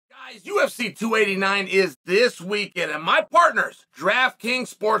Guys, UFC 289 is this weekend, and my partners,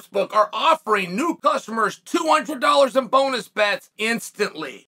 DraftKings Sportsbook, are offering new customers $200 in bonus bets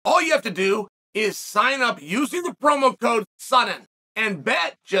instantly. All you have to do is sign up using the promo code Sonnen and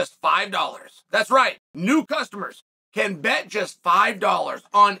bet just $5. That's right, new customers can bet just $5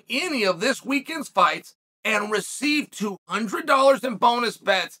 on any of this weekend's fights and receive $200 in bonus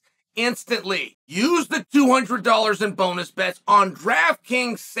bets instantly. Use the $200 in bonus bets on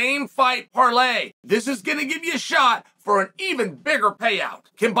DraftKings Same Fight Parlay. This is going to give you a shot for an even bigger payout.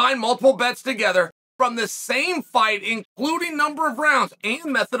 Combine multiple bets together from the same fight, including number of rounds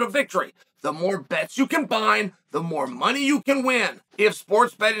and method of victory. The more bets you combine, the more money you can win. If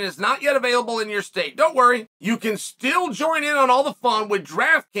sports betting is not yet available in your state, don't worry. You can still join in on all the fun with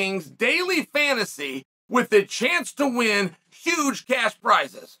DraftKings Daily Fantasy with the chance to win huge cash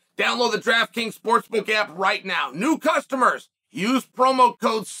prizes. Download the DraftKings Sportsbook app right now. New customers, use promo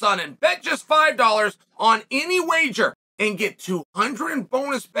code Sonnen. Bet just $5 on any wager and get 200 in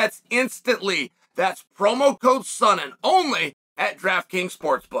bonus bets instantly. That's promo code Sonnen only at DraftKings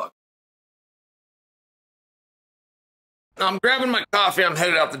Sportsbook. I'm grabbing my coffee. I'm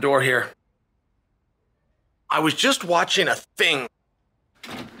headed out the door here. I was just watching a thing.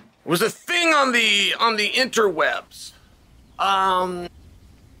 It was a thing on the interwebs.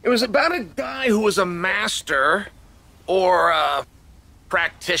 It was about a guy who was a master or a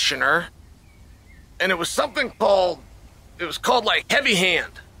practitioner, and it was something called, like heavy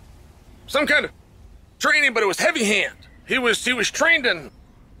hand. Some kind of training, but it was heavy hand. He was trained in,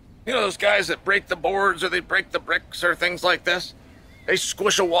 you know, those guys that break the boards or they break the bricks or things like this. They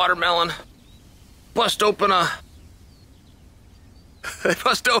squish a watermelon, bust open a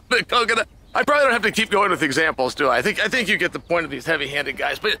coconut. I probably don't have to keep going with examples, do I? I think you get the point of these heavy-handed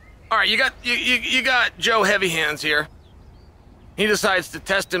guys. But all right, you got Joe Heavy Hands here. He decides to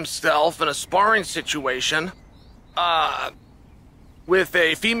test himself in a sparring situation with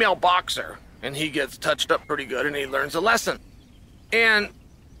a female boxer, and he gets touched up pretty good, and he learns a lesson. And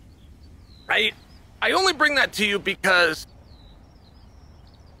I only bring that to you because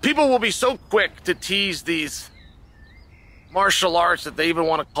people will be so quick to tease these martial arts that they even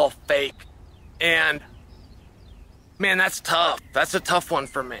want to call fake. And man, that's tough. That's a tough one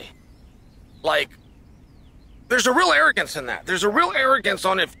for me. Like, there's a real arrogance in that. There's a real arrogance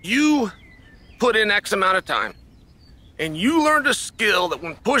on if you put in X amount of time and you learned a skill that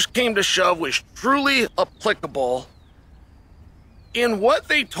when push came to shove was truly applicable in what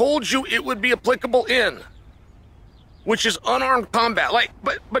they told you it would be applicable in, which is unarmed combat. Like,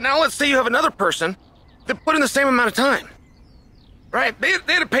 but now let's say you have another person that put in the same amount of time. Right? They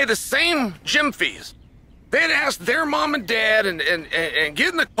had to pay the same gym fees. They had to ask their mom and dad and get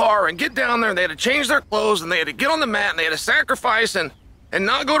in the car and get down there, and they had to change their clothes, and they had to get on the mat, and they had to sacrifice and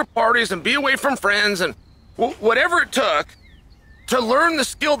not go to parties and be away from friends and whatever it took to learn the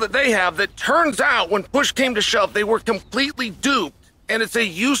skill that they have that turns out when push came to shove, they were completely duped, and it's a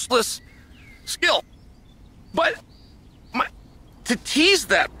useless skill. But to tease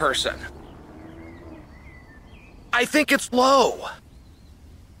that person, I think it's low.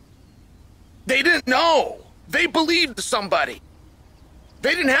 They didn't know. They believed somebody.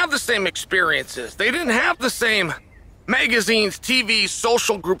 They didn't have the same experiences. They didn't have the same magazines, TV,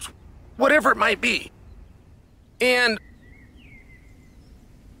 social groups, whatever it might be. And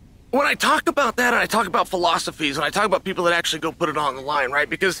when I talk about that, and I talk about philosophies, and I talk about people that actually go put it on the line, right?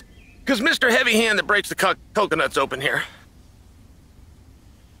 Because Mr. Heavy Hand that breaks the coconuts open here,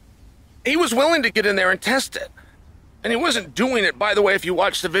 he was willing to get in there and test it. And he wasn't doing it, by the way, if you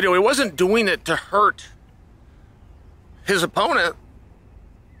watch the video, he wasn't doing it to hurt his opponent.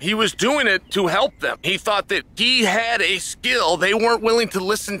 He was doing it to help them. He thought that he had a skill. They weren't willing to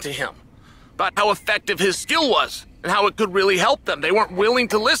listen to him about how effective his skill was and how it could really help them. They weren't willing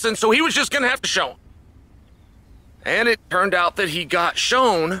to listen, so he was just going to have to show them. And it turned out that he got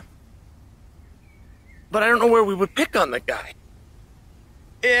shown, but I don't know where we would pick on the guy.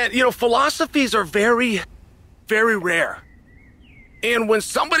 And, you know, philosophies are very, very rare. And when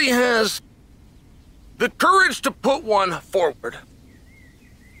somebody has the courage to put one forward,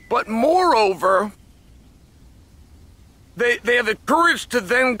 but moreover, they have the courage to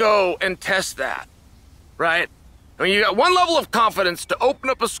then go and test that, right? I mean, you got one level of confidence to open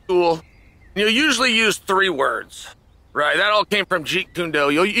up a school, and you'll usually use 3 words, right? That all came from Jeet Kune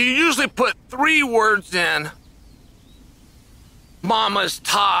Do. You usually put 3 words in: Mama's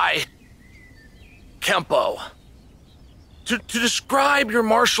Thai, Kempo, to describe your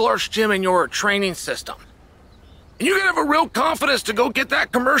martial arts gym and your training system. And you gotta have a real confidence to go get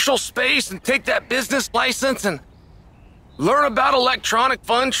that commercial space and take that business license and learn about electronic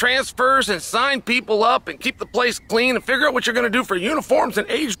fund transfers and sign people up and keep the place clean and figure out what you're going to do for uniforms and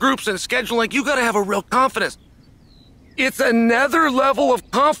age groups and scheduling. You got to have a real confidence. It's another level of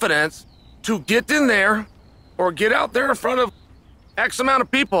confidence to get in there or get out there in front of X amount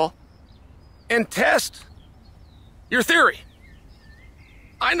of people and test your theory.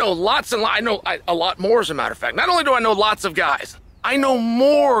 I know lots and a lot more, as a matter of fact. Not only do I know lots of guys, I know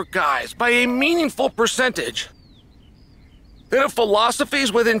more guys by a meaningful percentage that have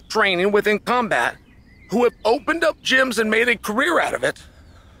philosophies within training, within combat, who have opened up gyms and made a career out of it,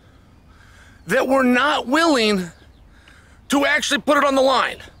 that were not willing to actually put it on the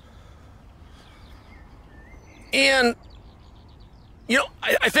line. And, you know,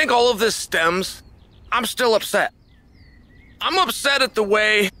 I think all of this stems, I'm still upset. I'm upset at the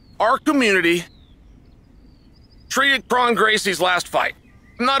way our community treated Rickson Gracie's last fight.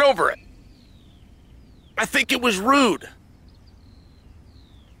 I'm not over it. I think it was rude.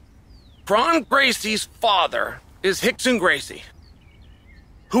 Rickson Gracie's father is Rickson Gracie,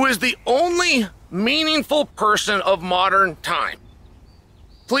 who is the only meaningful person of modern time.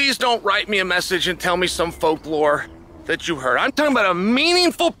 Please don't write me a message and tell me some folklore that you heard. I'm talking about a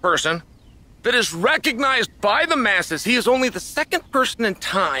meaningful person that is recognized by the masses. He is only the second person in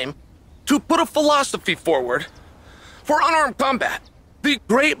time to put a philosophy forward for unarmed combat. The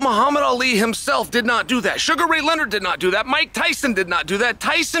great Muhammad Ali himself did not do that. Sugar Ray Leonard did not do that. Mike Tyson did not do that.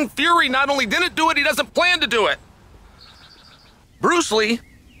 Tyson Fury not only didn't do it, he doesn't plan to do it. Bruce Lee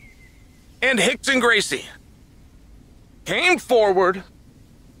and Rickson Gracie came forward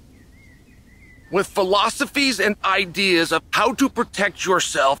with philosophies and ideas of how to protect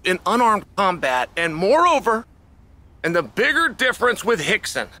yourself in unarmed combat. And moreover, and the bigger difference with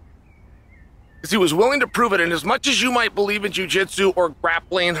Rickson, is he was willing to prove it. And as much as you might believe in jiu-jitsu or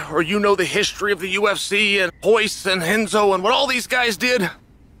grappling, or you know the history of the UFC and Hoist and Henzo and what all these guys did,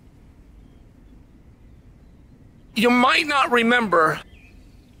 you might not remember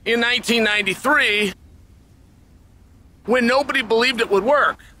in 1993 when nobody believed it would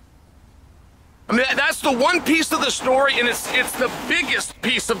work. I mean, that's the one piece of the story, and it's the biggest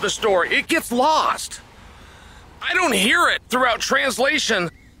piece of the story. It gets lost. I don't hear it throughout translation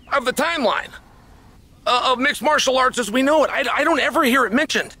of the timeline of mixed martial arts as we know it. I don't ever hear it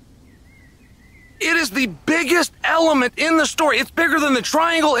mentioned. It is the biggest element in the story. It's bigger than the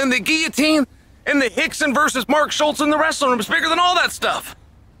triangle and the guillotine and the Rickson versus Mark Schultz in the wrestling room. It's bigger than all that stuff.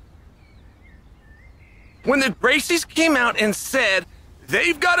 When the Gracies came out and said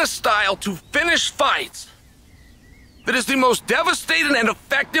they've got a style to finish fights that is the most devastating and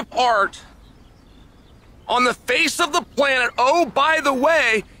effective art on the face of the planet. Oh, by the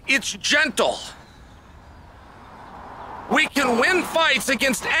way, it's gentle. We can win fights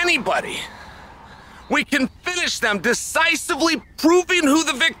against anybody. We can finish them decisively, proving who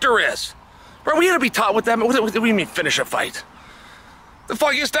the victor is. Bro, we gotta be taught what that means. What do you mean finish a fight? The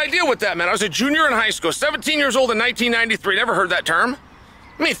foggiest idea what that meant. I was a junior in high school, 17 years old in 1993. Never heard that term.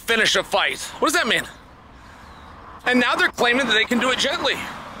 I mean finish a fight. What does that mean? And now they're claiming that they can do it gently.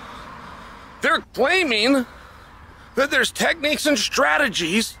 They're claiming that there's techniques and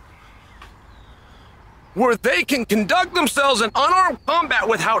strategies where they can conduct themselves in unarmed combat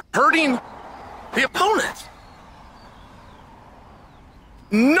without hurting the opponent.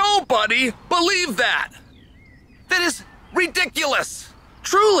 Nobody believed that. That is ridiculous,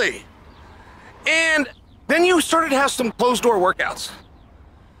 truly. And then you started to have some closed-door workouts.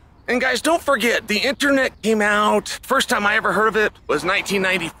 And guys, don't forget, the internet came out. First time I ever heard of it was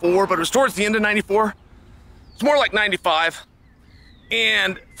 1994, but it was towards the end of 94. It's more like 95.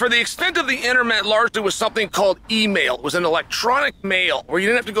 And for the extent of the internet, largely was something called email. It was an electronic mail where you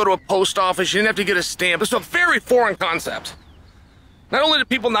didn't have to go to a post office, you didn't have to get a stamp. It's a very foreign concept. Not only did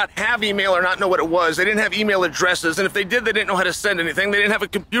people not have email or not know what it was, they didn't have email addresses, and if they did, they didn't know how to send anything. They didn't have a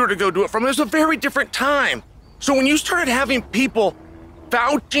computer to go do it from. It was a very different time. So when you started having people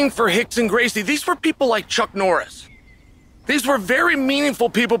vouching for Rickson Gracie, these were people like Chuck Norris. These were very meaningful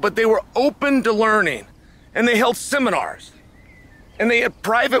people, but they were open to learning, and they held seminars, and they had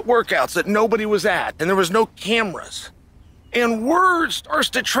private workouts that nobody was at, and there was no cameras. And word starts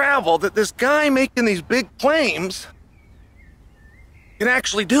to travel that this guy making these big claims can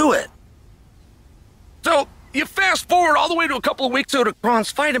actually do it. So you fast forward all the way to a couple of weeks ago to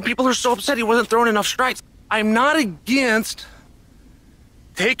Kron's fight, and people are so upset he wasn't throwing enough strikes. I'm not against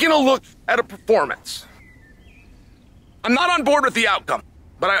taking a look at a performance. I'm not on board with the outcome,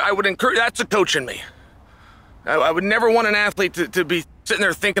 but I would encourage, that's a coach in me. I would never want an athlete to be sitting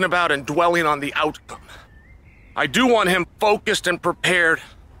there thinking about and dwelling on the outcome. I do want him focused and prepared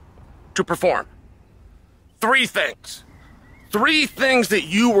to perform. 3 things. 3 things that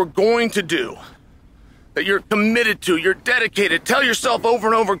you were going to do, that you're committed to, you're dedicated. Tell yourself over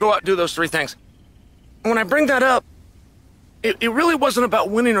and over, go out and do those 3 things. When I bring that up, it really wasn't about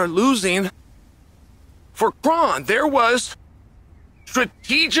winning or losing. For Kron, there was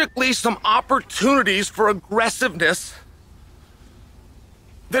strategically some opportunities for aggressiveness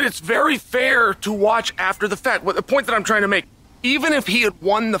that it's very fair to watch after the fact. But the point that I'm trying to make, even if he had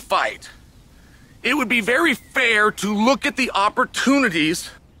won the fight, it would be very fair to look at the opportunities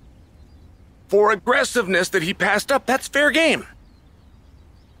for aggressiveness that he passed up. That's fair game.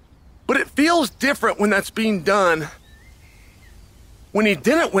 But it feels different when that's being done when he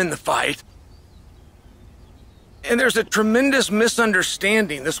didn't win the fight. And there's a tremendous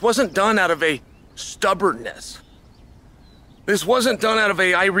misunderstanding. This wasn't done out of a stubbornness. This wasn't done out of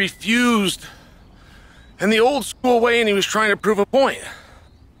a I refused in the old school way and he was trying to prove a point.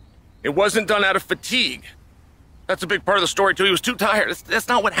 It wasn't done out of fatigue. That's a big part of the story too. He was too tired. That's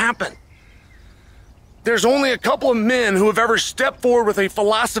not what happened. There's only a couple of men who have ever stepped forward with a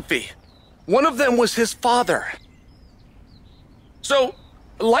philosophy. One of them was his father. So,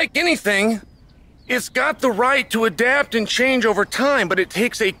 like anything, it's got the right to adapt and change over time, but it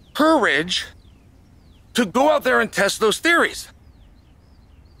takes a courage to go out there and test those theories.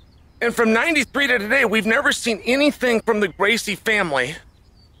 And from 93 to today, we've never seen anything from the Gracie family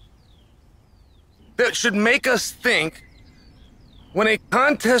that should make us think when a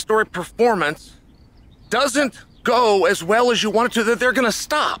contest or a performance doesn't go as well as you want it to, that they're going to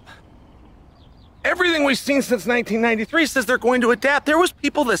stop. Everything we've seen since 1993 says they're going to adapt. There was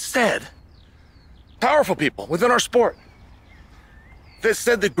people that said, powerful people within our sport, that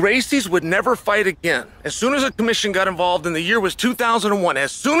said the Gracies would never fight again. As soon as a commission got involved, and the year was 2001,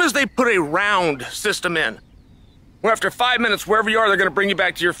 as soon as they put a round system in, where after 5 minutes, wherever you are, they're going to bring you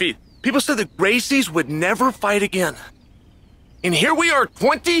back to your feet. People said the Gracies would never fight again. And here we are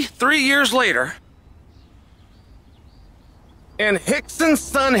 23 years later, and Rickson's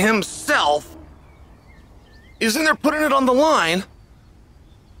son himself is in there putting it on the line.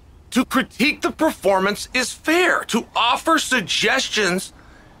 To critique the performance is fair. To offer suggestions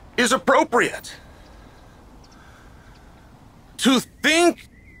is appropriate. To think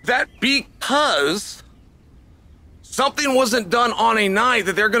that because something wasn't done on a night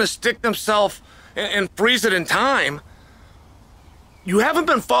that they're going to stick themselves and freeze it in time, you haven't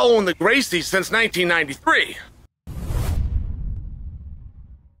been following the Gracies since 1993.